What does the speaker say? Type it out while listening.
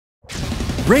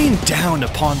Rain down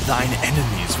upon thine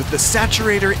enemies with the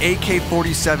Saturator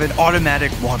AK-47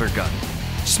 automatic water gun.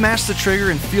 Smash the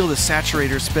trigger and feel the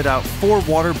Saturator spit out 4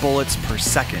 water bullets per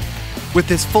second. With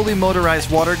this fully motorized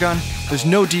water gun, there's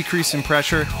no decrease in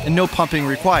pressure and no pumping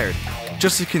required.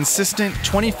 Just a consistent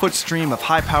 20-foot stream of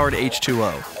high-powered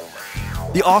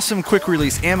H2O. The awesome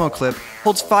quick-release ammo clip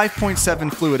holds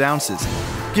 5.7 fluid ounces,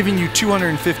 giving you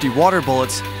 250 water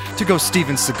bullets to go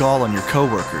Steven Seagal on your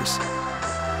coworkers.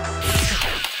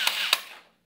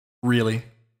 Really?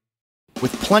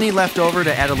 With plenty left over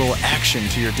to add a little action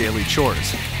to your daily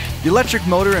chores. The electric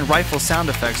motor and rifle sound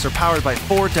effects are powered by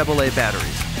 4 AA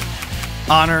batteries.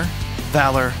 Honor,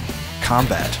 valor,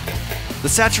 combat. The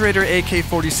Saturator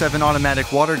AK-47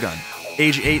 automatic water gun,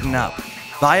 age 8 and up.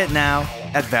 Buy it now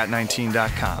at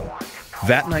vat19.com.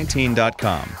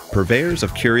 vat19.com, purveyors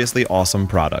of curiously awesome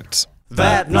products.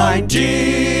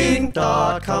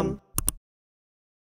 vat19.com